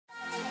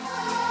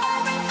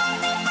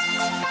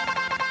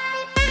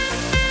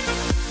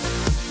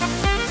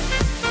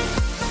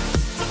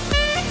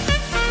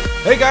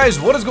Hey guys,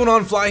 what is going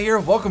on? Fly here.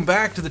 Welcome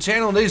back to the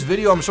channel. In today's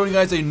video, I'm showing you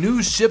guys a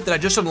new ship that I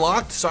just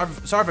unlocked. Sorry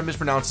if I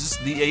mispronounced this.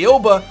 The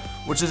Aoba,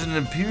 which is an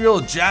Imperial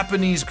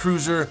Japanese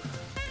cruiser,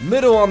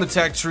 middle on the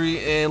tech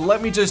tree. And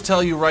let me just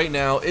tell you right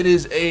now, it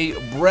is a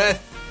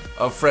breath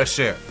of fresh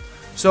air.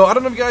 So I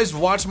don't know if you guys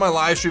watched my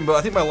live stream, but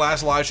I think my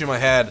last live stream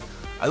I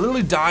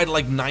literally died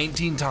like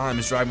 19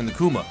 times driving the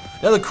Kuma.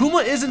 Now the Kuma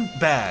isn't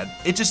bad.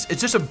 It's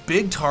just a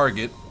big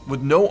target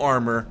with no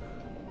armor,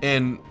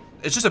 and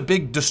it's just a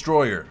big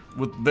destroyer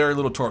with very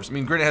little torps. I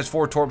mean, granted it has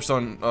 4 torps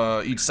on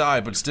each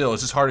side, but still,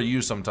 it's just hard to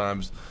use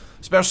sometimes.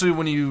 Especially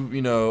when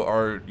you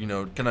are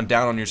kind of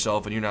down on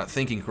yourself and you're not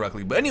thinking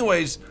correctly. But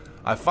anyways,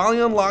 I finally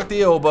unlocked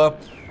the Aoba,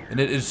 and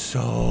it is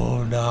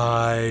so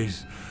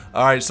nice.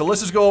 Alright, so let's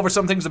just go over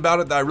some things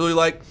about it that I really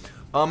like.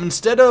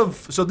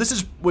 So this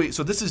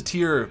is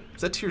tier,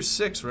 is that tier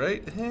 6,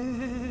 right?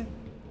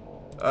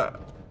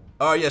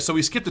 Yeah, so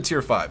we skipped to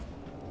tier 5.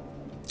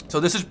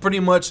 So this is pretty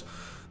much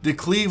the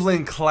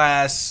Cleveland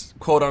class,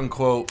 quote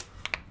unquote,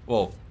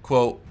 well,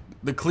 quote,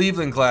 the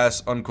Cleveland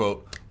class,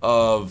 unquote,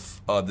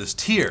 of this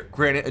tier.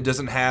 Granted, it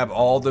doesn't have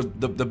all the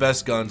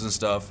best guns and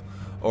stuff,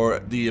 or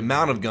the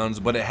amount of guns,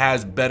 but it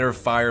has better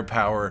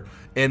firepower,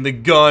 and the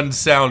guns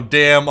sound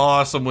damn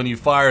awesome when you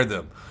fire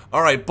them.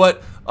 Alright,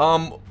 but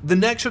the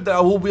next ship that I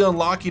will be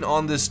unlocking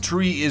on this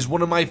tree is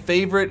one of my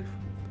favorite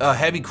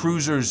heavy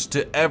cruisers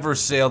to ever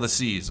sail the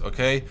seas,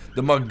 okay?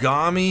 The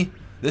Mogami.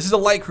 This is a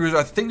light cruiser.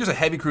 I think there's a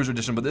heavy cruiser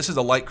edition, but this is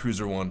a light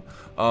cruiser one.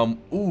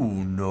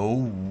 Ooh,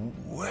 no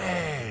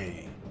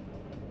way.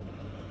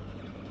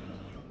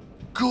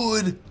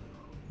 Good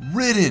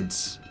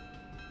riddance.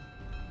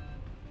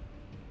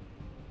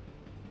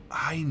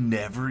 I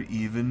never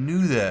even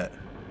knew that.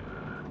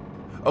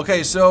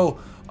 Okay, so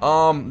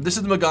this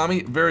is the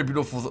Mogami, very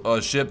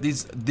beautiful ship.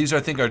 These I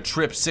think are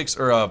trip 6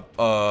 or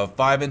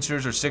 5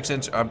 inches or 6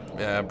 inch. I'm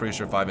pretty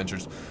sure 5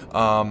 inches.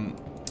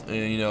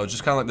 And,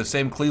 just kind of like the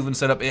same Cleveland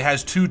setup. It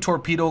has 2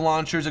 torpedo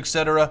launchers,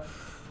 etc.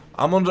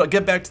 I'm gonna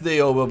get back to the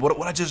Aoba, but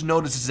what I just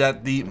noticed is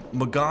that the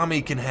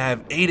Mogami can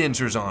have 8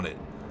 inchers on it.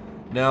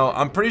 Now,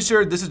 I'm pretty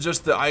sure this is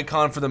just the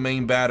icon for the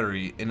main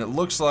battery, and it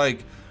looks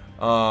like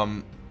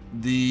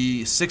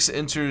the 6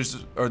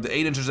 inchers or the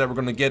 8 inchers that we're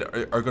gonna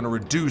get are gonna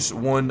reduce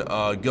 1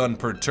 gun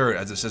per turret,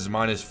 as it says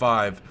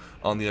 -5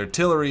 on the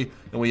artillery,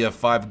 and we have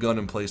 5 gun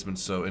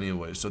emplacements. So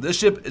anyway, so this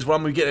ship is what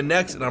I'm gonna get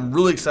next, and I'm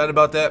really excited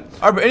about that.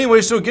 Alright, but anyway,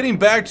 so getting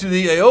back to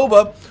the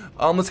Aoba,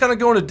 let's kind of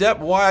go into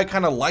depth why I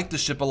kind of like the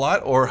ship a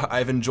lot, or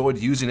I've enjoyed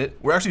using it.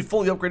 We're actually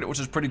fully upgraded,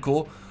 which is pretty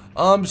cool.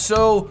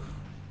 So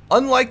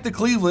unlike the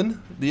Cleveland,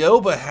 the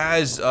Aoba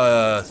has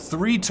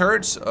 3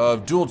 turrets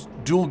of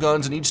dual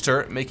guns in each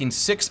turret, making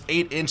 6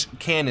 8-inch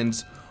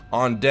cannons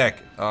on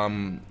deck.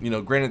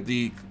 Granted,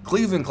 the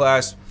Cleveland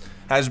class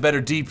has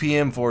better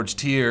DPM for its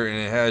tier, and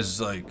it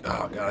has like,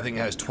 oh god, I think it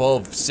has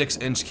 12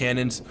 6-inch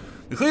cannons.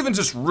 The Cleveland's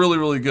just really,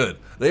 really good.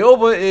 The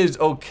Aoba is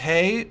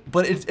okay,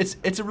 but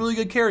it's a really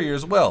good carrier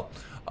as well.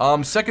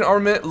 Second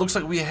armament, looks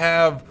like we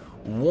have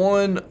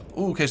one.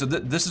 Ooh, okay, so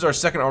this is our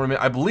second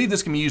armament. I believe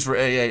this can be used for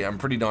AA. I'm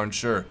pretty darn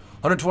sure.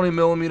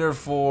 120mm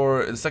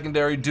for the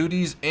secondary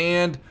duties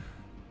and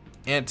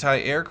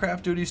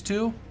anti-aircraft duties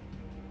too.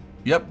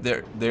 Yep,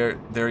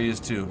 there he is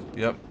too.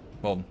 Yep.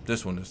 Well,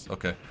 this one is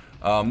okay.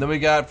 Then we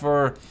got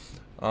for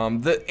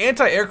the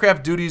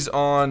anti-aircraft duties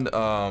on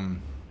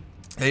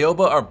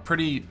Aoba are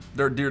pretty.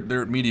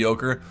 They're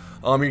mediocre.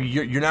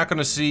 You're not going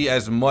to see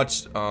as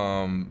much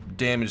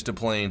damage to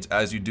planes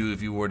as you do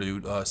if you were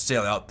to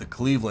sail out the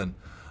Cleveland,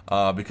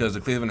 because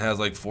the Cleveland has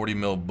like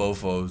 40mm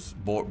Bofors.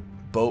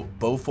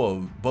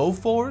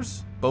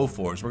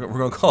 Bofors. We're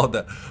gonna call it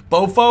that.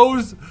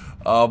 Bofors.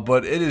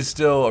 But it is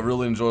still a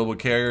really enjoyable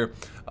carrier.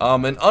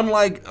 And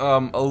unlike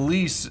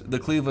Elise, the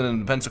Cleveland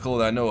and Pensacola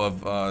that I know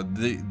of,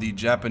 the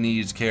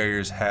Japanese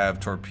carriers have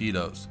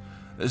torpedoes.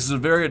 This is a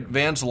very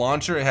advanced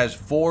launcher. It has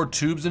 4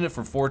 tubes in it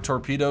for 4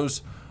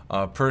 torpedoes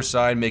per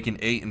side, making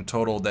 8 in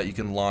total that you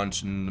can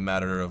launch in a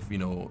matter of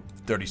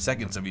 30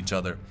 seconds of each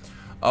other.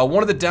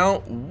 One of the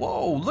down.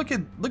 Whoa! Look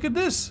at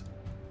this.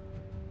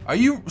 Are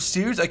you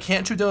serious? I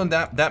can't shoot down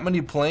that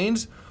many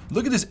planes.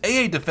 Look at this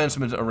AA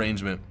defenseman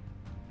arrangement.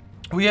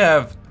 We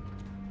have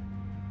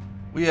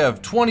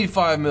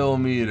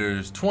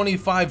 25mm,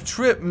 25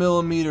 trip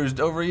millimeters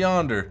over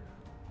yonder.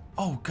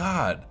 Oh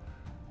god,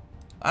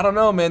 I don't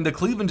know, man. The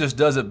Cleveland just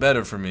does it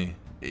better for me.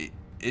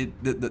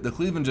 The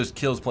Cleveland just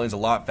kills planes a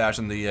lot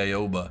faster than the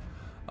Aoba.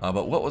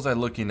 But what was I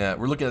looking at?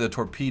 We're looking at the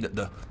torpedo,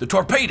 the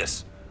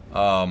torpedoes.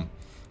 One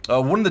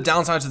of the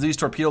downsides of these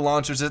torpedo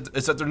launchers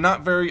is that they're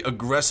not very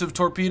aggressive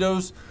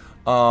torpedoes.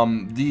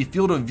 The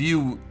field of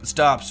view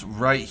stops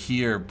right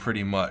here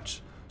pretty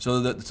much. So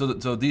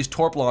these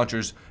torp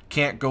launchers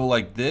can't go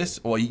like this.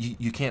 Well,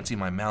 you can't see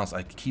my mouse.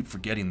 I keep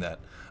forgetting that.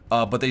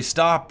 But they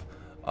stop.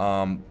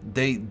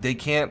 They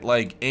can't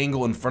like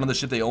angle in front of the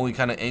ship. They only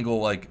kind of angle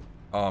like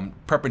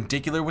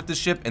perpendicular with the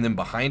ship and then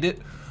behind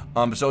it.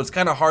 So it's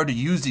kind of hard to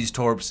use these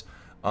torps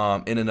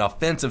in an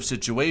offensive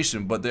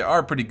situation. But they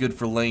are pretty good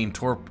for laying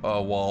torp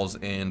walls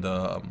and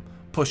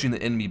pushing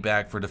the enemy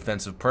back for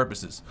defensive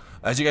purposes.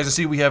 As you guys can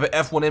see, we have an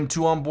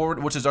F1M2 on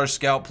board, which is our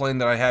scout plane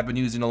that I have been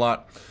using a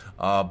lot.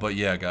 But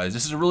yeah, guys,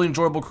 this is a really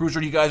enjoyable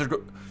cruiser. You guys are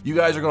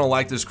gonna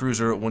like this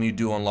cruiser when you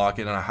do unlock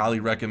it, and I highly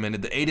recommend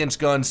it. The 8-inch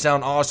guns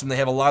sound awesome. They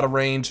have a lot of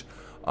range,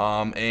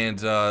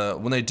 and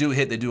when they do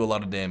hit, they do a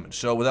lot of damage.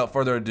 So without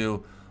further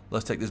ado,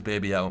 let's take this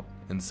baby out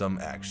in some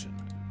action.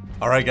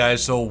 All right,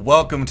 guys. So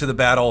welcome to the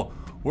battle.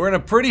 We're in a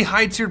pretty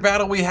high-tiered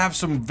battle. We have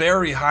some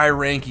very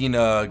high-ranking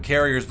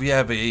carriers. We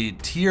have a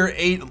Tier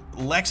 8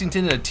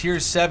 Lexington and a Tier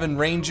 7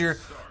 Ranger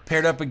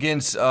paired up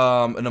against an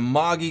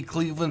Amagi,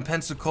 Cleveland,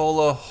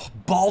 Pensacola,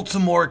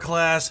 Baltimore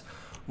class,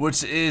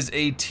 which is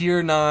a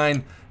Tier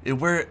 9.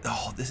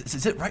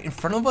 Is it right in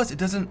front of us? It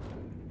doesn't...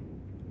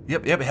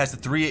 Yep, it has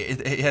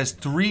it has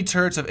 3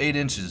 turrets of 8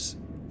 inches.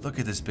 Look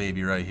at this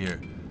baby right here.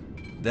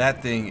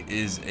 That thing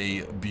is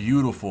a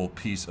beautiful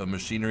piece of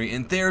machinery.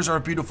 And there's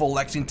our beautiful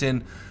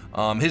Lexington.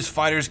 His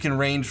fighters can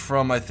range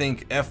from, I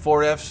think,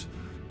 F4Fs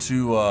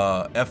to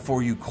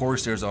F4U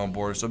Corsairs on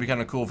board. So it'd be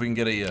kind of cool if we can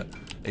get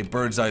a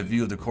bird's eye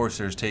view of the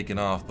Corsairs taking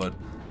off. But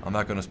I'm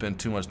not going to spend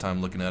too much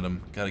time looking at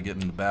them. Got to get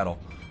into battle.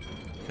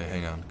 Okay,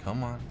 hang on.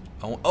 Come on.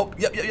 Oh,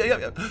 yep.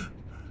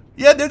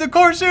 Yeah, they're the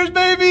Corsairs,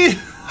 baby!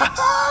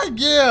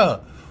 Yeah!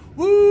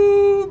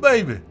 Woo,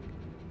 baby!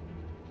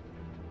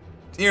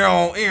 Here,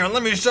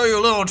 let me show you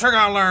a little trick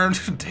I learned.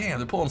 Damn,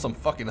 they're pulling some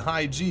fucking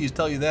high G's,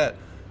 tell you that.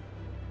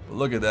 But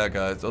look at that,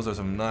 guys. Those are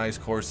some nice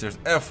Corsairs.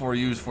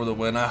 F4Us for the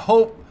win. I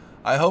hope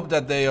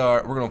that they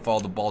are. We're gonna follow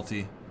the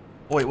Balti.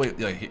 Oh, wait.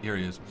 Yeah, here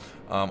he is.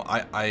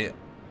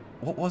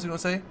 What was he gonna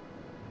say?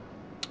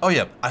 Oh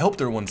yeah, I hope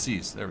they're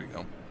 1Cs. There we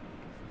go.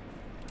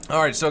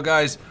 All right, so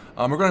guys,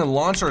 we're gonna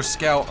launch our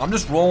scout. I'm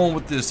just rolling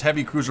with this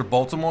heavy cruiser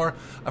Baltimore.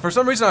 For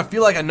some reason, I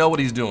feel like I know what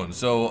he's doing.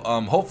 So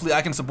hopefully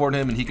I can support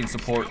him and he can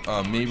support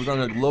me. We're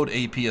gonna load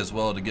AP as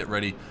well to get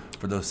ready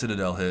for those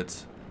Citadel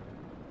hits.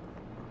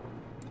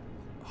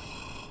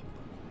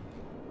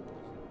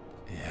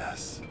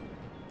 Yes,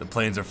 the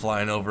planes are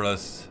flying over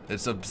us.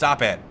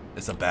 Stop it.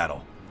 It's a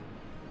battle.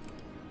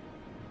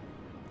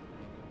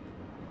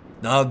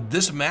 Now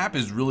this map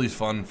is really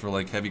fun for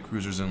like heavy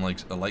cruisers and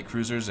like light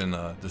cruisers and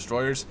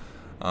destroyers.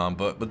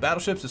 But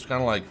battleships, it's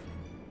kind of like,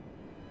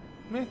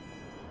 meh.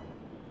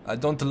 I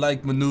don't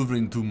like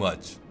maneuvering too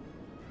much.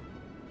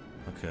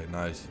 Okay,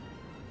 nice.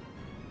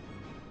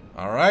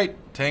 All right,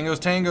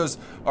 tangos.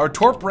 Our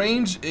torp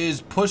range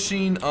is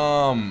pushing.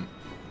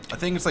 I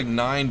think it's like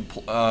 9.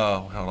 Hold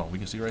on, we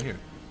can see right here.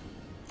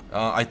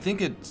 I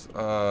think it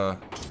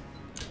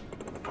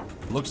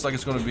looks like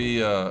it's going to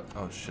be.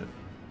 Oh shit.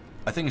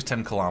 I think it's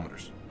 10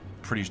 kilometers.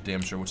 Pretty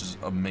damn sure, which is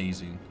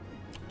amazing.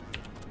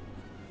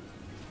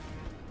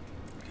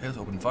 Okay, let's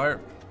open fire.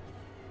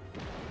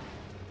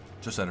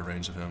 Just out of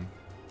range of him.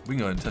 We can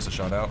go ahead and test a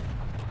shot out.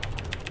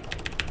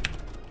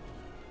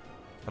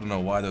 I don't know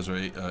why those are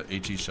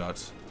HE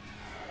shots.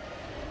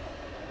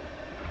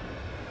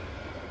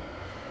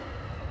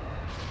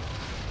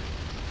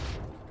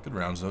 Good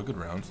rounds though, good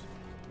rounds.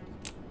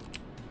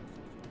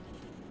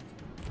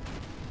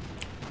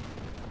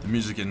 The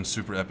music getting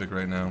super epic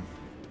right now.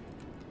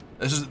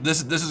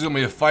 This is gonna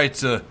be a fight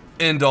to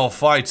end all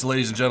fights,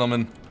 ladies and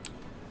gentlemen.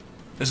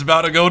 It's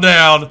about to go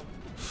down. All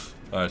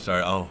right,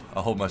 sorry. I'll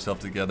hold myself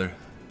together.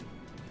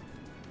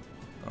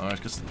 All right,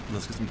 let's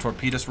get some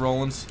torpedoes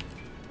rolling.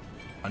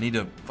 I need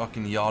to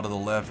fucking yaw to the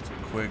left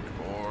quick,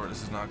 or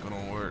this is not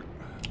gonna work.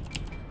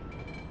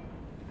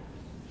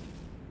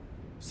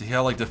 See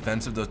how like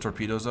defensive those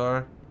torpedoes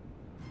are?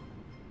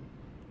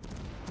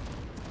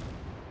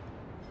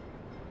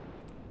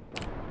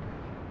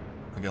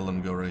 I gotta let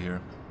them go right here.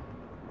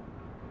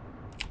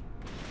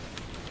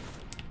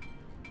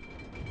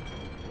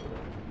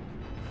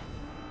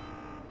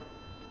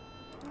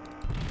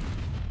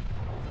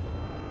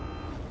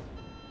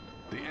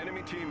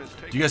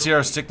 Do you guys hear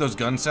how sick those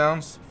gun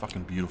sounds?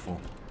 Fucking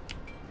beautiful.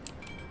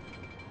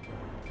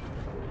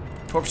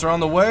 Torps are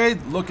on the way,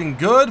 looking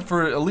good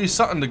for at least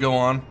something to go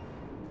on.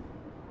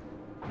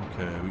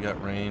 Okay, we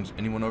got range.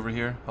 Anyone over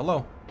here?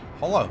 Hello?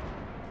 Hello?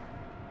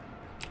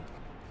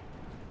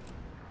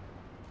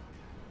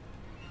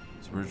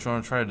 So we're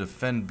trying to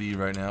defend B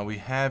right now. We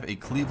have a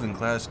Cleveland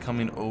class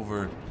coming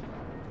over.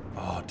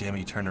 Oh, damn it,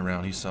 he turned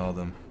around. He saw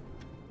them.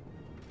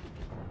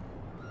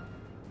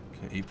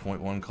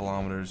 8.1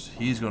 kilometers.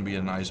 He's going to be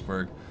an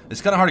iceberg.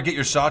 It's kind of hard to get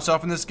your shots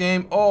off in this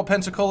game. Oh,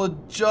 Pensacola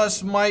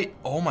just might.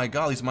 Oh my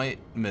god, these might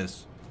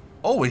miss.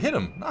 Oh, we hit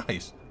him.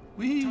 Nice.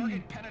 Whee.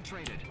 Target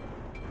penetrated.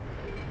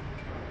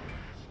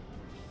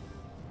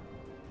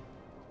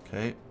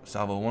 Okay,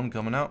 Salvo 1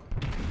 coming out.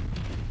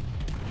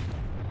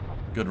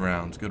 Good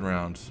rounds, good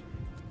rounds.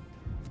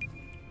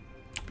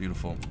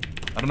 Beautiful.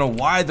 I don't know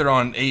why they're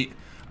on 8.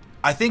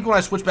 I think when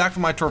I switch back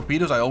from my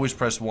torpedoes, I always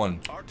press 1.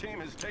 Our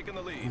team has taken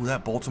the lead. Ooh,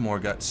 that Baltimore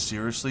got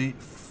seriously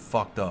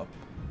fucked up.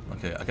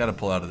 Okay, I gotta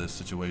pull out of this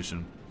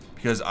situation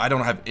because I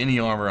don't have any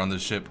armor on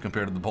this ship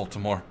compared to the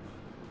Baltimore.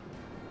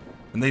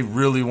 And they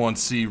really want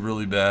C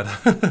really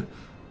bad.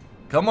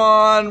 Come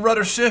on,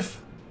 rudder shift.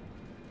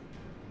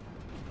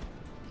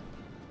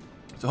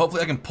 So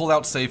hopefully I can pull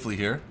out safely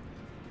here.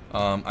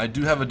 I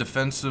do have a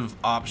defensive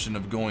option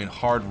of going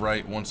hard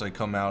right once I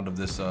come out of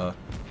this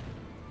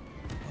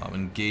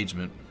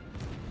engagement.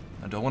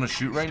 Now, do I want to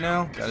shoot right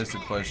now? That is the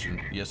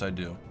question. Yes, I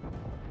do.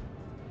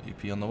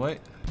 AP on the way.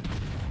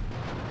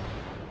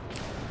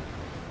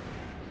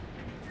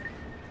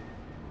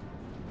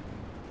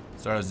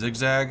 Start a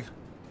zigzag.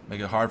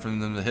 Make it hard for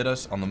them to hit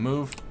us on the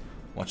move.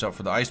 Watch out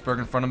for the iceberg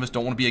in front of us.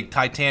 Don't want to be a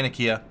Titanic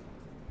here.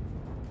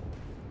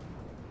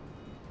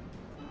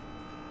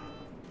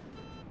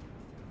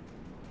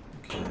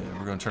 Okay,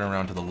 we're going to turn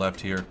around to the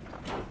left here.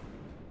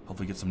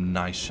 Hopefully get some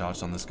nice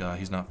shots on this guy.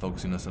 He's not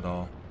focusing us at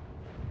all.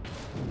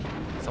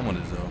 Someone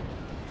is, though.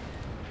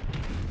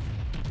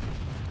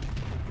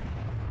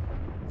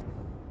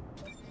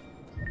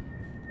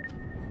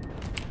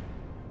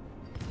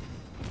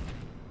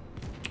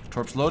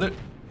 Torps loaded.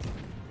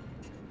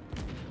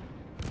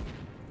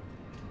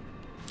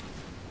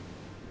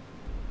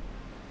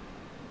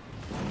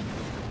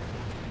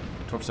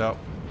 Torps out.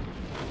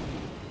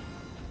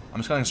 I'm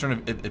just kind of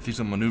concerned if he's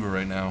gonna maneuver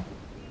right now.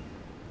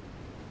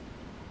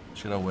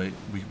 Should I wait?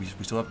 We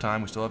still have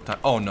time. We still have time.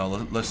 Oh no!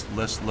 Let's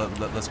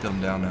get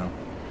him down now.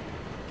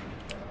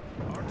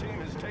 Our team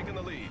has taken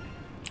the lead.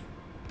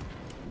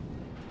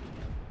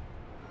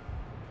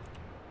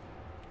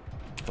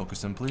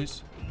 Focus in,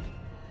 please.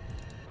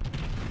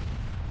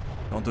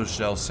 Don't those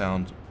shells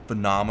sound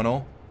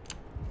phenomenal?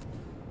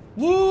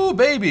 Woo,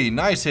 baby!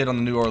 Nice hit on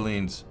the New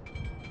Orleans.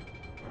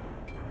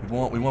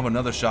 We want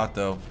another shot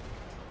though.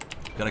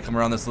 Gotta come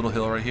around this little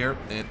hill right here.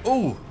 And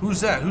oh,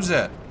 who's that? Who's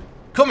that?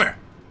 Come here.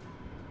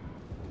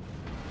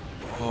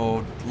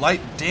 Oh,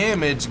 light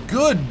damage.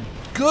 Good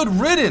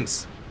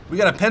riddance. We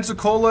got a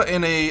Pensacola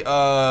and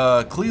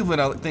a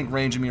Cleveland, I think,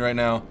 ranging me right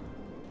now.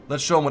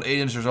 Let's show them what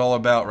 8-inchers is all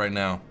about right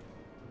now.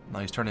 Now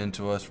he's turning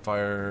into us.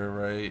 Fire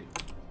right.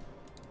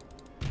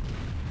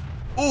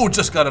 Oh,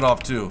 just got it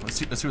off too. Let's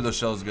see where those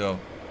shells go.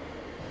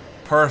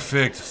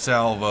 Perfect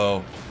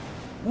salvo.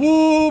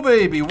 Woo,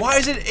 baby. Why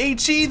is it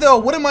HE though?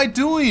 What am I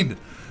doing?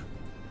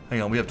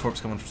 Hang on, we have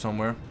torps coming from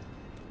somewhere.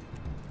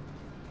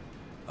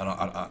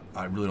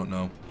 I really don't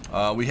know.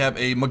 We have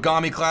a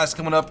Megami class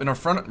coming up in our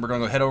front. We're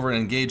gonna go head over and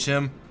engage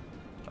him.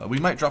 We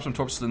might drop some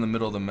torps in the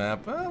middle of the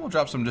map. We'll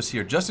drop some just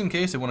here, just in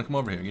case they want to come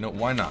over here. You know,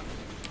 why not?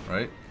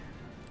 Right?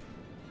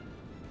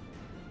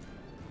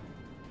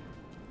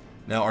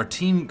 Now, our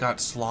team got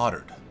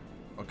slaughtered.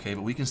 Okay,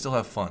 but we can still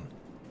have fun.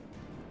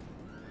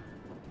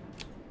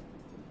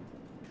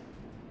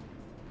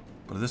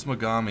 But this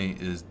Megami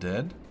is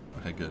dead.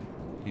 Okay, good.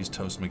 He's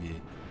toast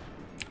McGee.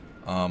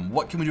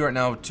 What can we do right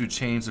now to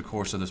change the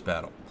course of this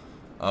battle?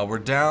 We're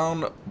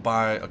down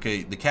by...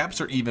 Okay, the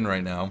caps are even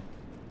right now.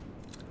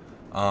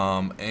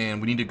 And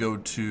we need to go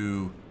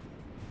to...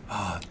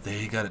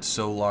 they got it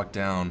so locked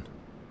down.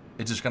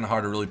 It's just kind of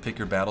hard to really pick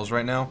your battles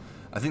right now.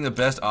 I think the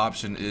best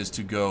option is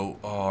to go...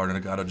 Oh, our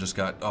Nagato just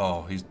got...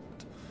 Oh, he's...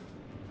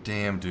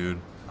 Damn, dude.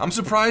 I'm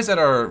surprised that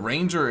our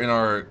Ranger and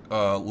our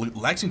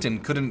Lexington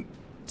couldn't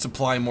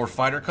supply more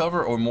fighter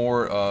cover or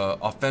more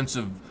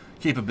offensive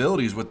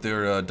capabilities with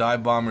their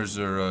dive bombers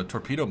or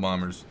torpedo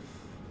bombers.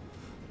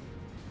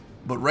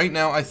 But right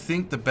now, I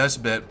think the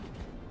best bet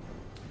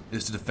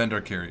is to defend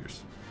our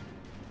carriers.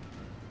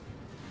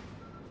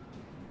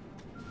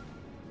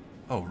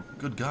 Oh,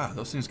 good God.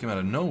 Those things came out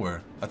of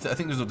nowhere. I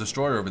think there's a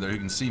destroyer over there who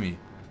can see me.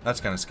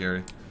 That's kind of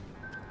scary.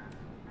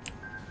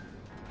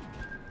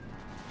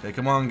 Okay,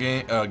 come on,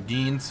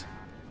 Geens.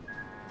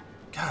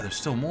 God, there's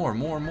still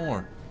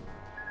more.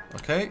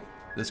 Okay,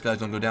 this guy's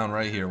gonna go down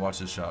right here. Watch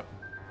this shot.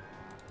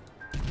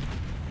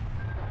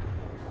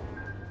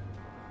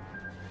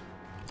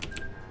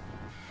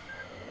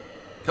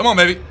 Come on,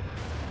 baby.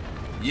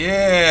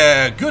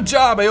 Yeah, good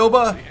job,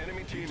 Aoba.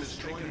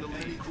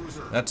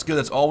 That's good.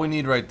 That's all we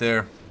need right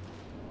there.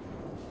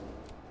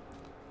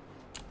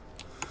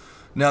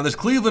 Now this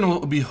Cleveland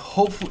will be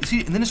hopefully...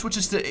 See, and then it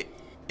switches to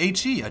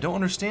HE. I don't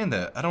understand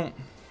that.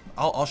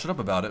 I'll shut up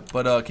about it.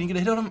 But can you get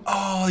a hit on him?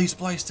 Oh, he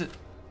spliced it.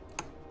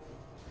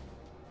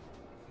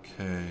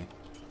 Okay.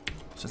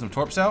 Send some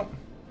torps out.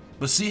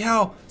 But see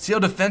how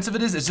defensive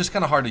it is? It's just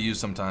kind of hard to use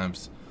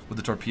sometimes with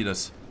the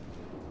torpedoes.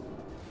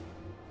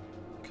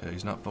 Okay,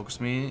 he's not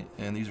focused me,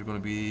 and these are going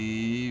to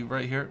be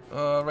right here,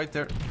 right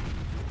there.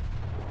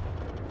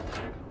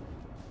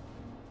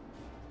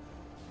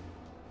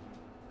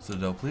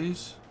 Citadel,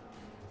 please.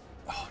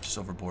 Oh, just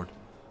overboard.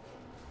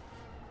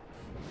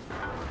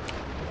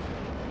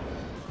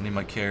 I need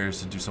my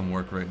carriers to do some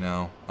work right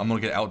now. I'm gonna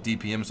get out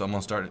DPM, so I'm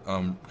gonna start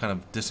kind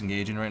of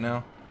disengaging right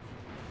now.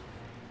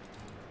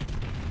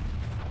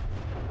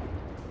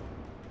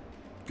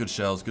 Good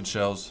shells, good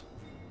shells.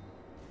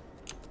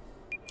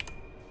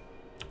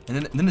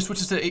 And then it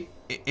switches to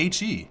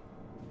HE.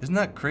 Isn't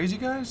that crazy,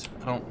 guys?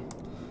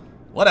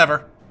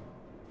 Whatever.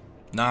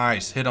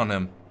 Nice, hit on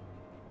him.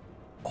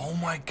 Oh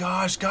my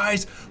gosh,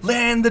 guys!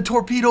 Land the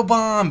torpedo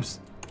bombs!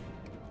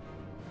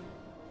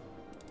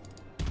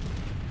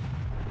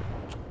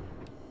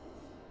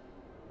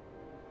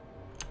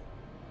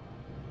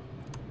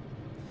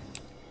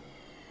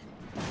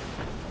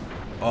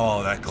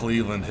 Oh, that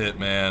Cleveland hit,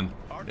 man.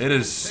 It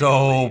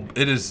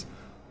is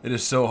It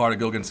is so hard to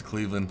go against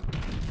Cleveland.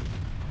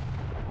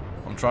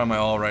 I'm trying my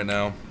all right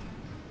now.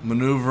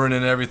 Maneuvering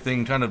and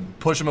everything, trying to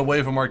push them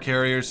away from our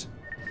carriers.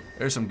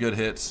 There's some good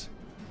hits.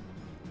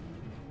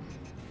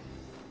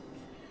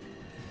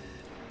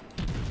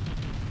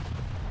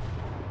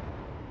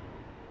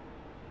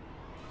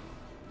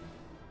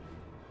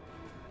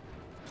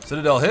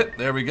 Citadel hit.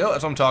 There we go.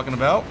 That's what I'm talking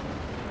about.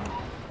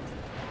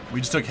 We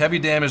just took heavy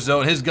damage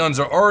though, and his guns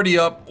are already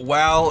up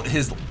while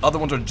his other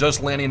ones are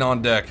just landing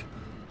on deck.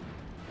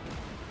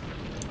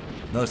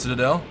 Another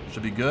Citadel.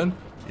 Should be good.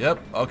 Yep.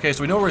 Okay,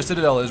 so we know where his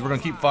Citadel is. We're going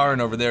to keep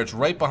firing over there. It's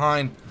right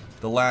behind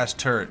the last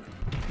turret.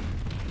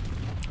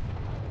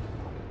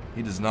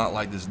 He does not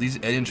like this. These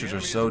entries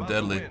are so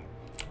deadly.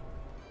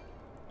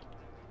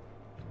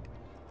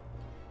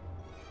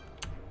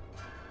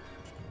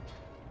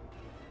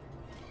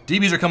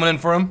 DBs are coming in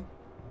for him.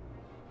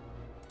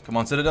 Come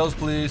on, Citadels,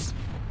 please.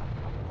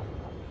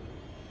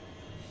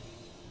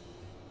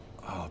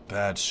 Oh,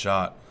 bad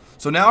shot.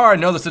 So now I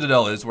know the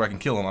Citadel is where I can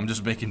kill him. I'm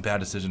just making bad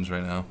decisions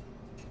right now.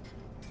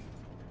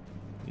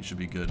 He should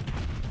be good.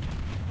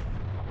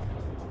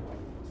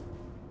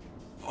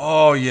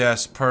 Oh,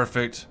 yes,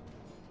 perfect.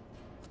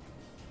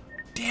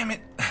 Damn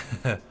it.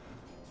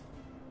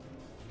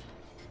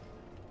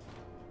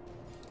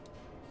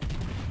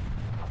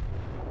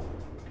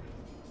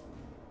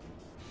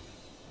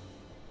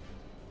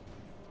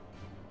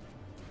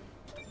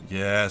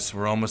 Yes,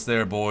 we're almost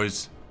there,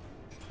 boys.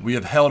 We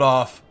have held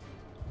off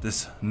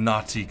this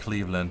naughty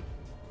Cleveland.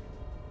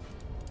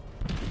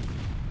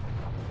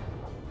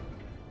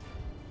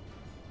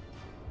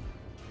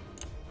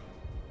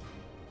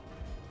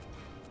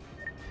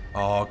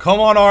 Oh,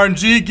 come on,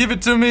 RNG, give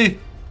it to me.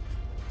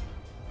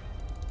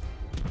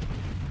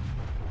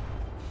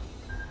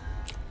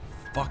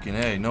 Fucking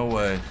A, no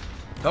way.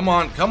 Come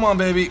on,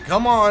 baby.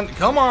 Come on.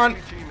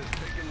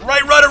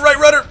 Right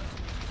rudder.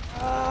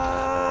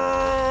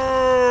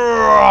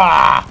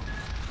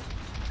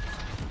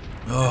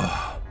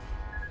 Ugh.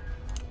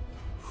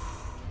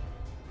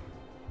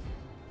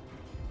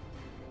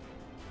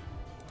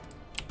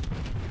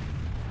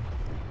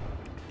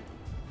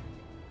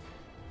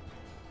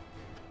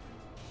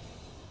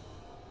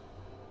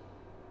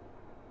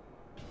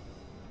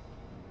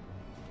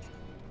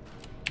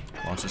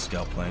 Launch a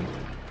scout plane.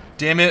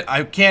 Damn it,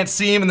 I can't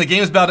see him and the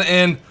game's about to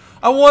end.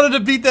 I wanted to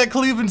beat that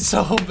Cleveland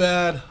so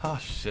bad. Oh,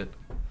 shit.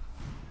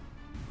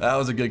 That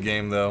was a good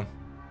game, though.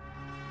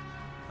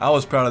 I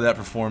was proud of that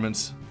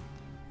performance.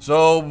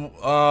 So,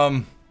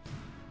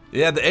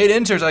 yeah, the 8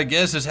 inters, I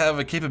guess, just have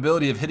a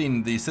capability of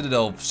hitting the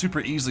Citadel super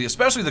easily,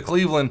 especially the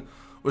Cleveland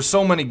with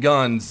so many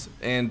guns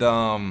and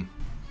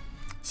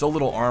so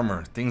little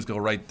armor. Things go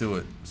right through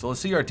it. So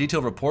let's see our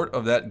detailed report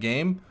of that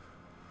game.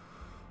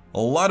 A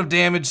lot of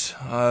damage.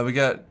 We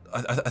got,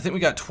 I think we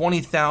got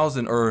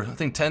 20,000, or I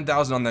think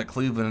 10,000 on that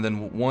Cleveland,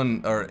 and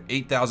then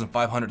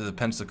 8,500 to the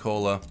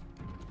Pensacola.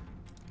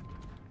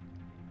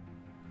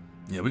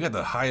 Yeah, we got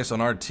the highest on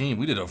our team.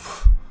 We did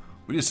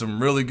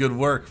some really good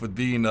work with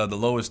being the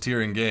lowest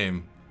tier in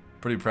game.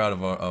 Pretty proud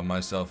of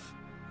myself.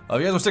 If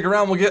you guys will stick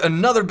around, we'll get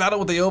another battle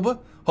with Aoba.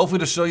 Hopefully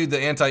to show you the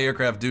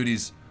anti-aircraft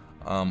duties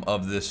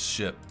of this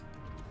ship.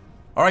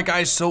 Alright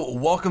guys, so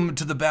welcome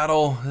to the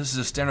battle. This is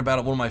a standard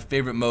battle, one of my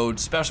favorite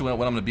modes, especially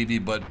when I'm in a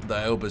BB, but the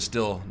Aoba is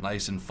still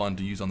nice and fun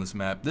to use on this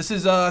map. This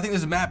is, I think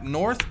this is map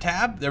North,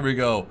 tab? There we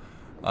go.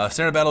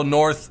 Standard battle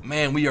North.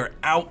 Man, we are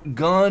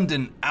outgunned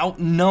and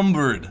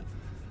outnumbered.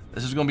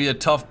 This is going to be a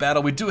tough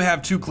battle. We do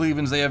have 2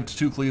 Clevelands. They have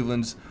 2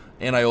 Clevelands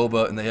and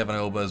Aoba, and they have an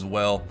Aoba as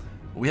well.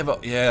 We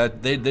have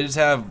they just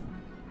have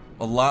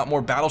a lot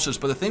more battleships,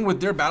 but the thing with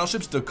their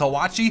battleships, the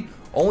Kawachi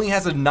only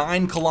has a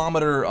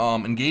 9-kilometer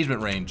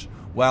engagement range,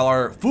 while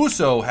our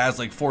Fuso has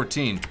like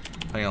 14.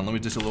 Hang on, let me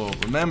just a little,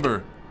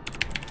 remember,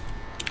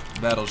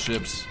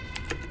 battleships,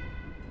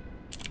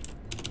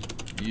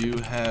 you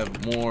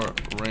have more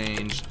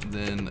range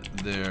than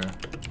their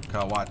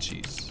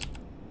Kawachis.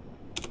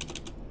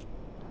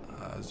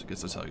 I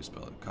guess that's how you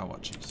spell it,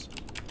 Kawachis.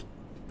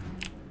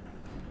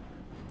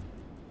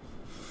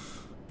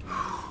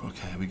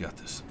 Okay, we got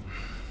this.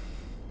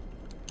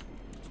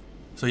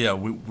 So yeah,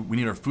 we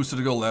need our Fuso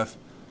to go left.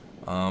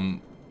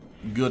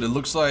 Good. It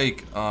looks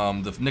like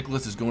the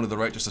Nicholas is going to the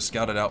right just to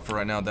scout it out for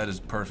right now. That is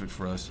perfect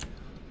for us.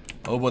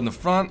 Aoba in the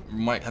front.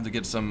 Might have to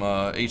get some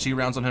HE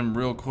rounds on him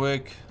real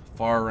quick.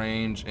 Far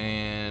range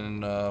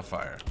and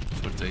fire.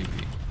 Switch to AP.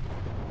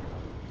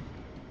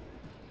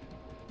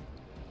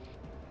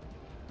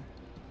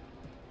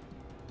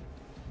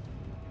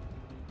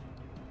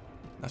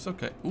 That's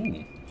okay.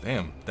 Ooh,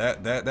 damn.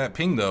 That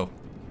ping though.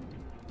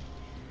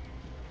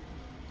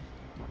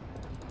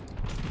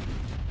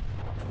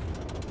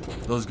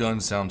 Those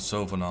guns sound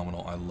so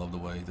phenomenal. I love the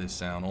way they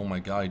sound. Oh my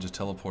god, he just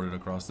teleported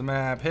across the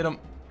map. Hit him.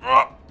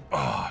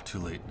 Oh, too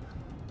late.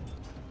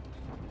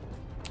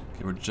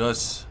 Okay, we're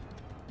just...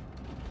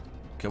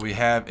 Okay, we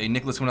have a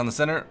Nicholas coming down the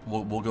center.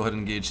 We'll go ahead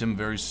and engage him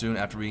very soon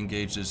after we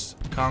engage this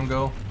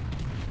Congo.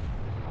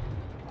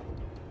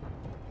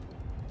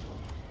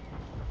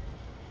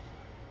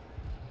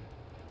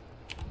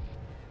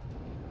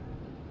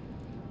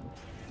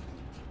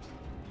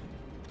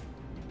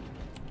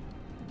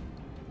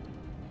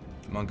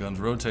 Come on, guns,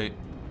 rotate.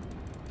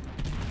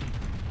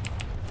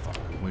 Fuck,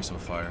 waste of a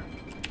fire.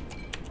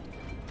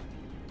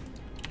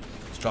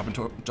 Just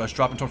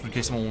dropping torch in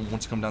case someone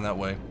wants to come down that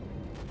way.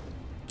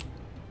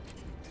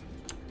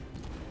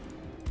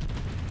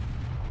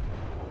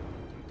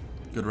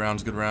 Good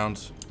rounds, good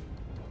rounds.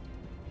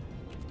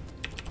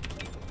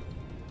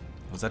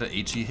 Was that an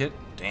HE hit?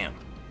 Damn.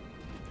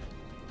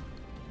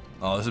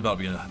 Oh, this is about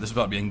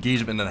to be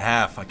engagement and a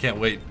half. I can't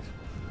wait.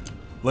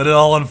 Let it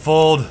all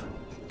unfold.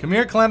 Come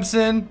here,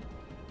 Clemson.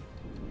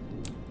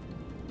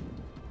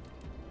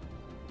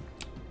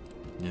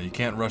 Yeah, you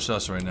can't rush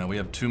us right now. We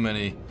have too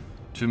many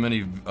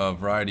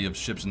variety of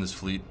ships in this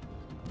fleet.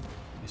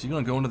 Is he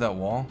gonna go into that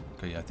wall?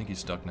 Okay, yeah, I think he's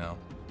stuck now.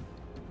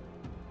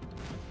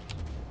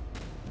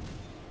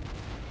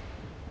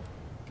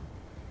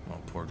 Oh,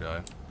 poor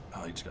guy.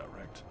 Oh, he just got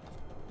wrecked.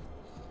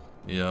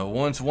 Yeah,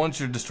 once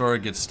your destroyer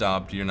gets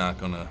stopped, you're not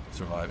gonna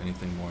survive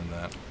anything more than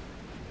that.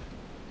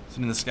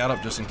 Sending the scout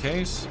up just in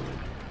case.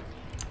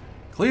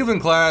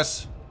 Cleveland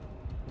class.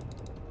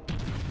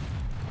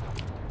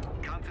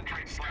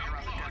 Concentrate fire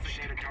on the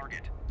designated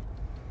target.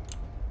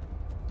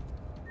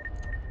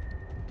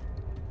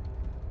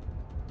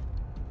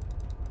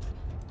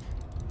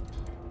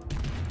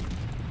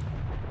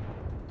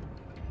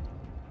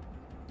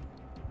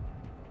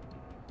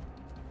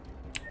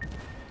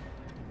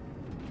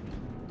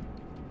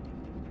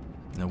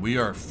 Now we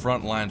are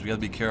front lines. We have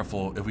to be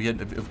careful. If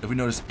we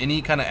notice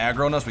any kind of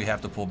aggro on us, we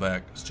have to pull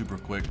back super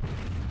quick.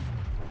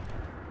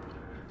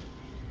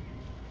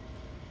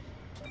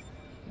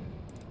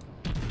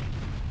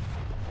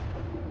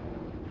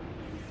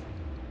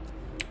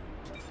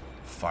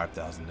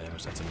 $5,000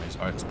 damage. That's amazing.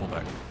 All right, let's pull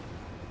back.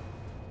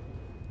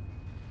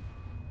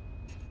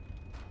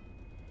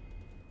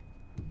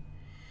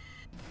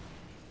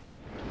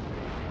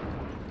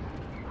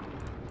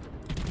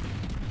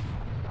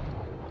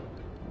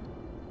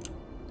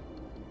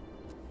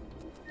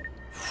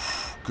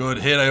 Good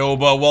hit,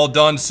 Aoba. Well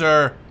done,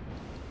 sir.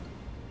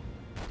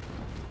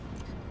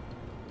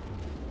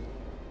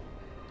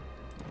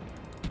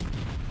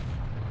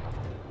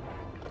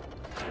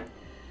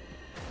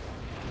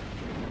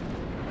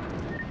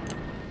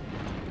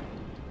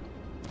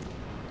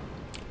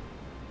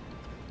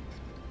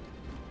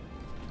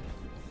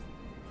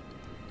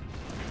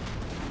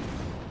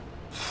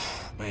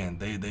 Man,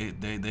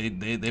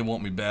 they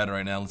want me bad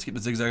right now. Let's keep the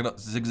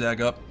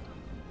zigzag up.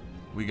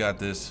 We got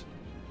this.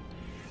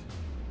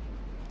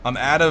 I'm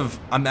out of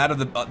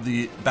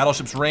the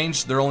battleship's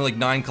range. They're only like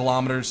 9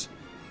 kilometers.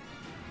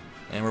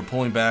 And we're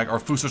pulling back. Our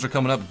Fusos are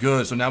coming up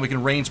good. So now we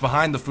can range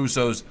behind the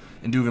Fusos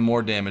and do even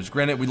more damage.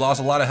 Granted, we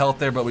lost a lot of health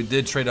there, but we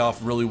did trade off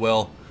really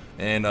well.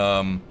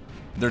 And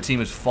their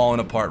team is falling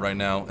apart right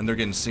now. And they're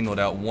getting singled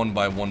out one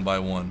by one by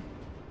one.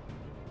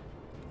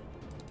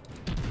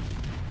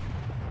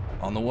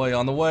 On the way,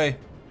 on the way.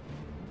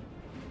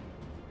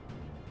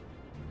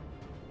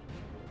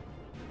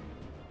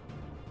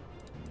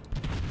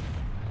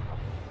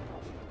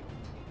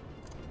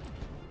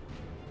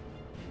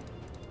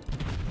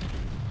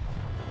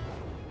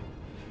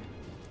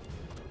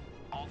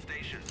 All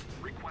stations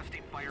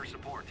requesting fire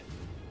support.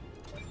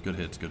 Good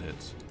hits, good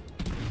hits.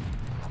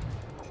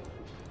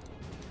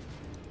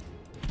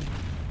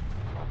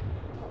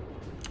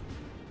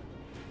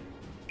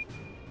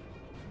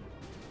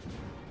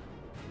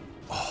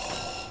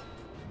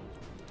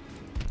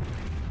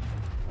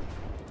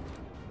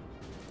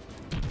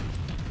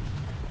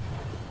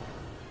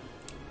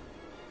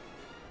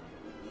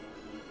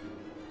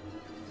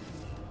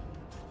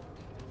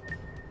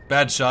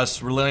 Bad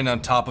shots. We're landing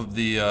on top of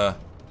the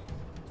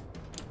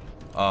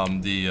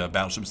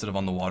battleship instead of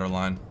on the water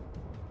line.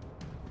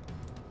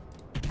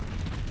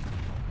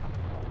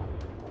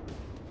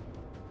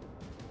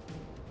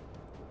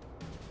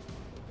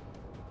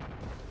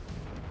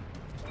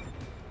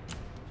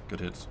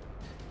 Good hits.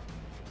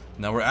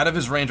 Now we're out of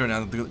his range right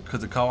now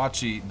because the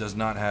Kawachi does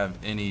not have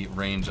any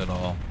range at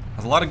all.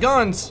 Has a lot of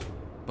guns,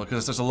 but because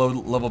it's such a low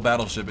level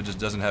battleship, it just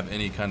doesn't have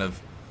any kind of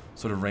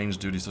sort of range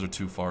duty, so they're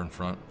too far in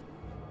front.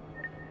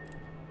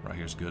 Right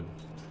here's good.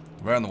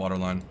 Right on the water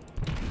line.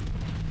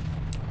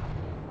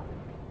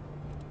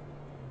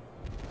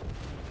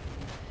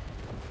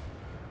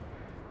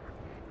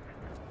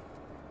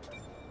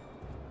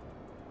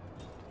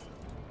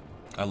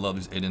 I love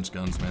these 8-inch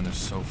guns, man. They're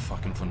so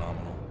fucking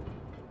phenomenal.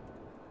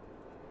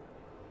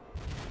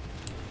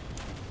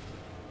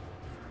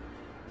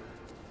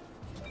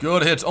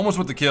 Good hits. Almost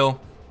with the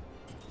kill.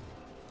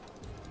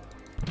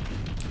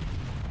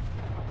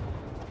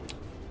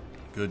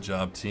 Good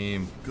job,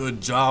 team.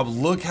 Good job.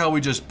 Look how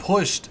we just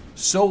pushed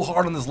so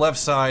hard on this left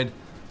side.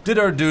 Did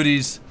our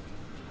duties.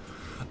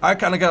 I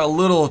kind of got a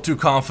little too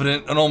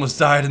confident and almost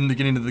died in the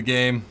beginning of the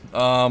game.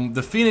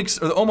 The Phoenix,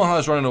 or the Omaha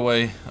is running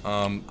away.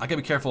 I gotta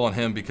be careful on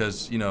him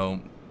because, you know,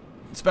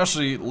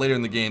 especially later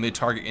in the game, they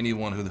target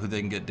anyone who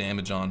they can get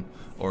damage on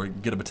or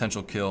get a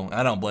potential kill.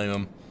 I don't blame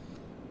them.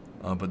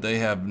 But they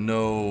have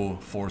no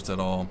force at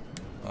all.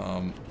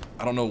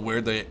 I don't know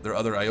where their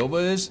other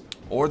Aoba is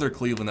or their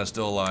Cleveland that's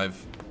still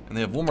alive. And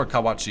they have one more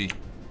Kawachi.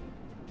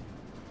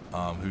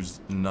 who's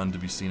none to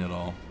be seen at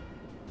all.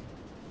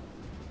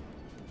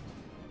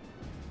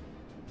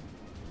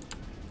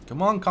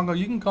 Come on, Congo,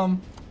 you can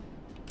come.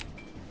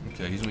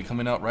 Okay, he's gonna be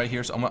coming out right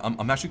here. So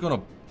I'm actually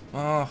gonna,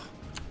 I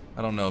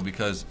don't know,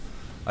 because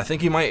I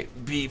think he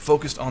might be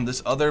focused on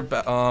this other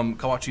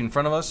Kawachi in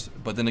front of us.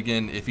 But then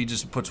again, if he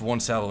just puts one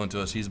salvo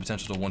into us, he has the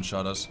potential to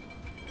one-shot us.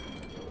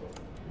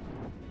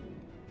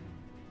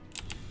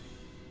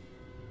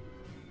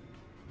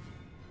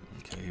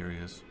 Okay, here he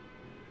is.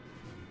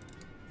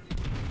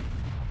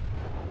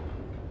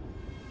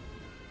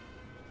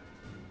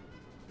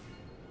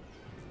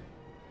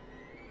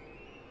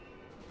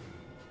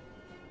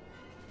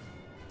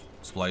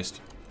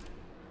 Spliced.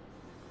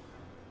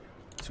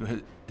 Is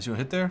he gonna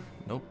hit there?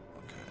 Nope.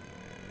 Okay.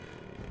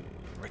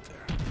 Right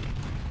there.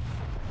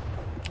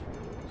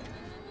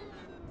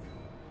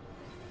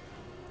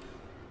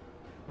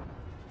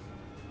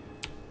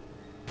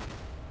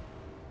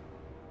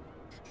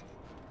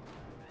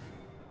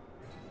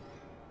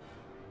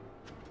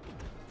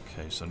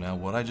 Okay, so now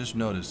what I just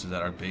noticed is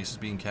that our base is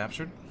being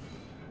captured.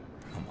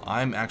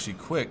 I'm actually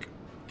quick,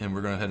 and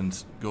we're gonna head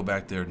and go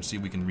back there and see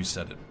if we can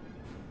reset it.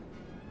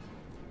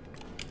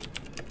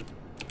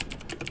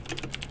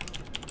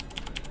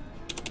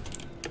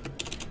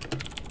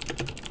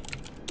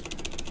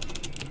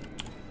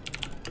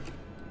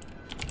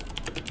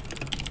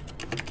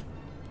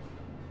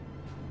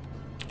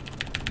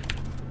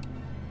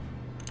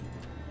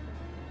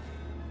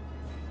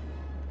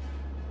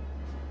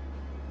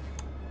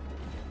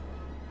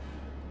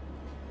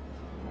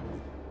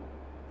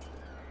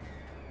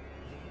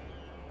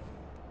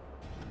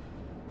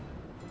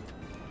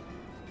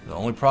 The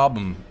only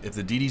problem, if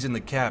the DD's in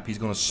the cap, he's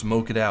going to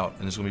smoke it out,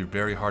 and it's going to be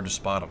very hard to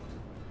spot him.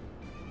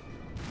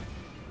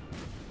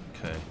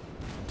 Okay,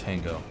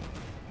 Tango.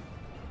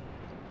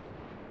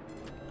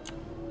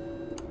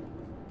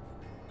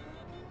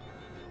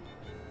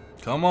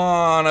 Come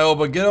on,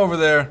 Aoba, get over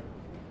there.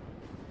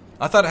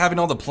 I thought having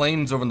all the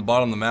planes over in the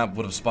bottom of the map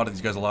would have spotted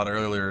these guys a lot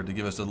earlier to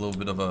give us a little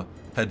bit of a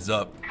heads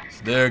up.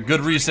 There,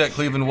 good reset,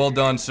 Cleveland. Well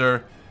done,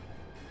 sir.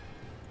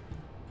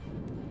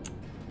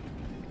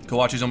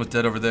 Kawachi's almost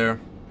dead over there.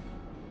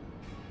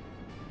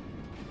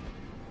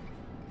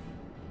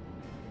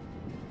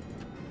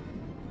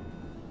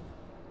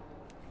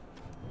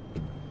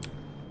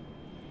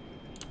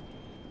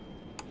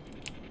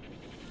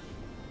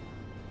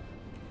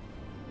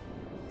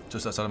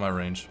 Just outside of my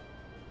range.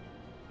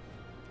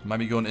 Might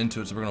be going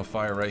into it, so we're gonna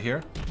fire right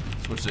here.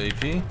 Switch to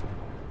AP.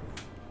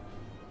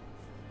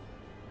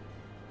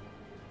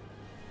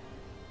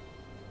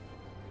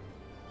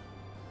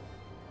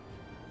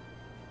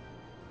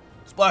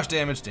 Splash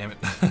damage, damn it.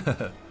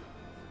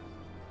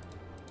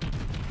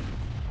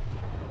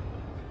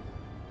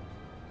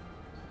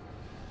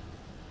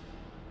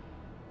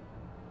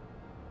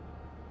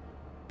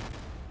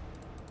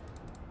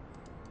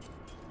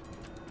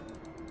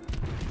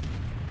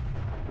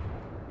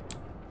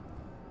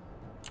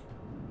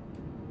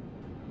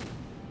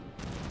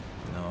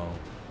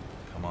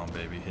 Come on,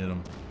 baby, hit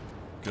him.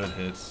 Good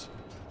hits.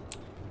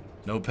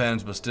 No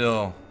pens, but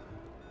still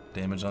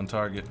damage on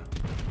target.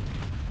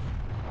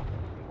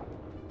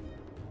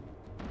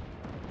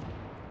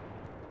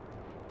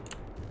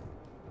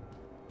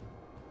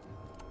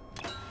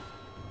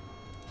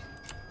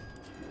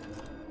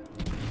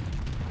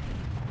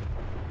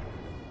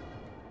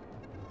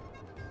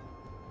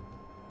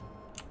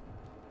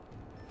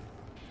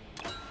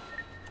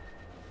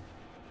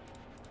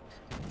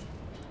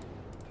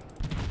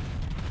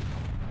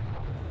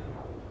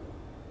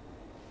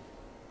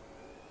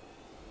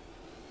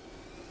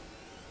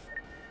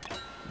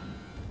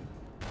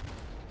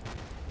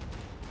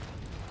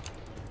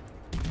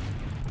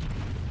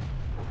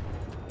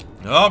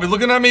 Oh, be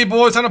looking at me,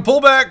 boys. Time to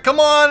pull back. Come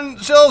on,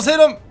 shells, hit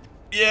him.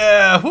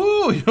 Yeah,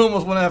 whoo, you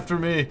almost went after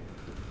me.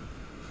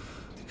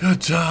 Good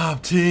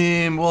job,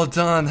 team. Well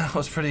done. That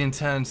was pretty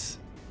intense.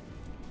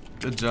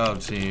 Good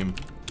job, team.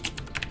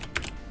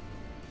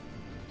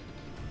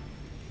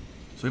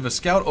 So we have a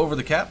scout over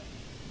the cap.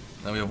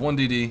 Now we have one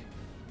DD.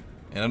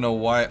 And I don't know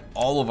why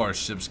all of our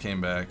ships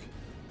came back.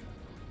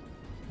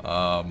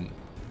 Alright.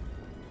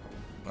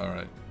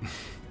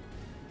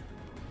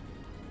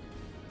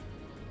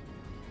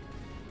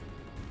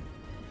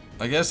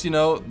 I guess, you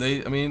know,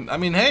 I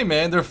mean, hey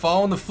man, they're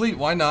following the fleet,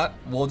 why not?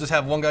 We'll just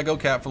have one guy go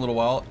cap for a little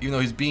while, even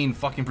though he's being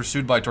fucking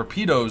pursued by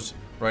torpedoes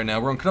right now.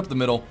 We're gonna cut up the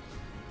middle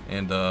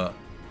and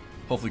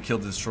hopefully kill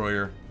the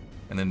destroyer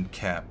and then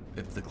cap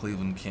if the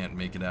Cleveland can't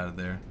make it out of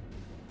there.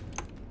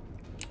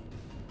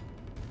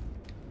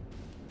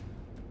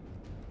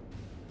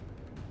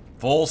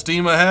 Full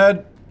steam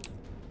ahead.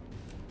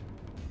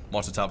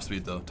 Watch the top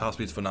speed though. Top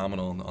speed's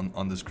phenomenal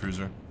on this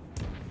cruiser.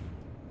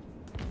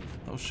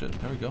 Oh shit,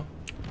 there we go.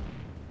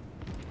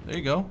 There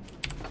you go.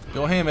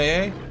 Go ham,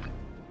 AA.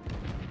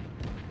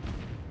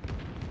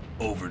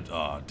 Over.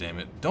 Aw, oh, damn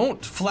it.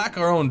 Don't flack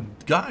our own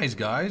guys.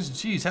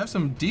 Jeez, have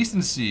some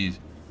decency.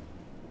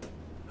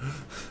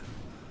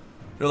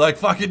 They're like,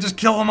 fuck it, just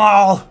kill them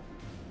all.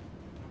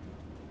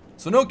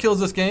 So no kills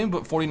this game,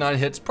 but 49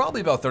 hits. Probably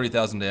about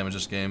 30,000 damage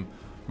this game.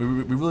 We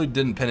really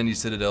didn't pen any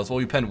citadels. Well,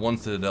 we penned one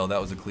citadel.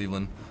 That was a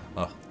Cleveland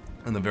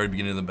in the very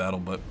beginning of the battle.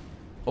 But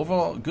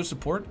overall, good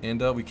support,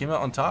 and we came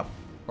out on top.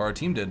 Or our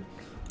team did.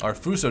 Our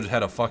Fuso just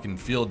had a fucking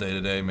field day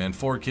today, man.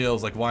 4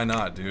 kills. Like, why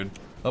not, dude?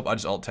 Oh, I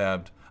just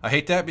alt-tabbed. I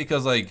hate that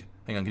because, like...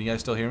 Hang on, can you guys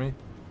still hear me?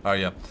 Oh,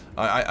 yeah.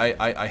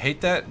 I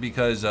hate that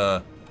because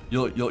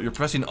you're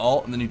pressing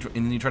alt, and then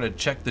you try to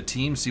check the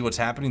team, see what's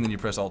happening, then you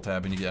press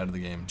alt-tab, and you get out of the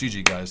game.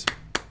 GG, guys.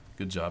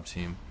 Good job,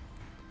 team.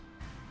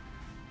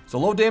 It's a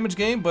low damage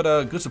game, but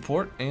good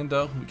support, and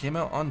we came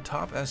out on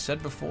top as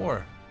said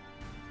before.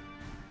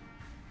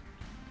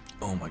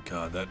 Oh my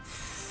god, that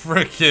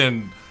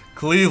freaking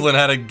Cleveland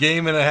had a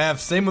game and a half.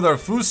 Same with our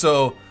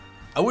Fuso.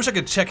 I wish I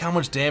could check how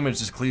much damage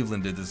this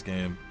Cleveland did this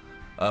game.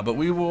 But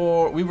we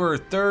were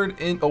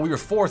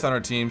fourth on our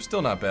team,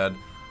 still not bad.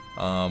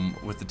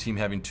 With the team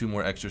having 2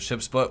 more extra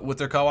ships, but with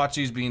their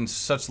Kawachis being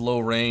such low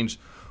range,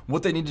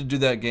 what they needed to do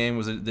that game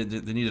was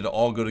they needed to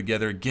all go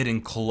together, get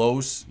in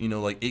close, you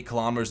know, like 8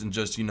 kilometers, and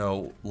just, you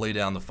know, lay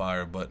down the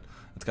fire. But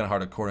it's kind of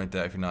hard to coordinate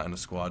that if you're not in a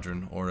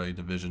squadron or a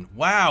division.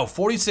 Wow,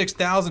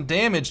 46,000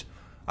 damage.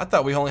 I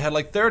thought we only had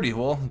like 30.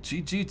 Well,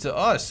 GG to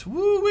us.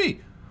 Woo-wee.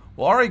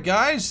 Well, all right,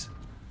 guys.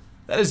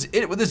 That is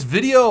it with this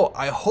video.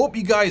 I hope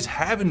you guys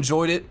have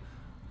enjoyed it.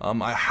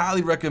 I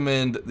highly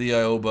recommend the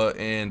Aoba,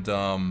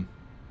 and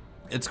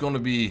it's gonna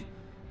be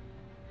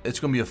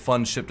a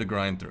fun ship to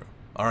grind through.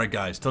 All right,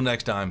 guys. Till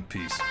next time.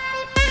 Peace.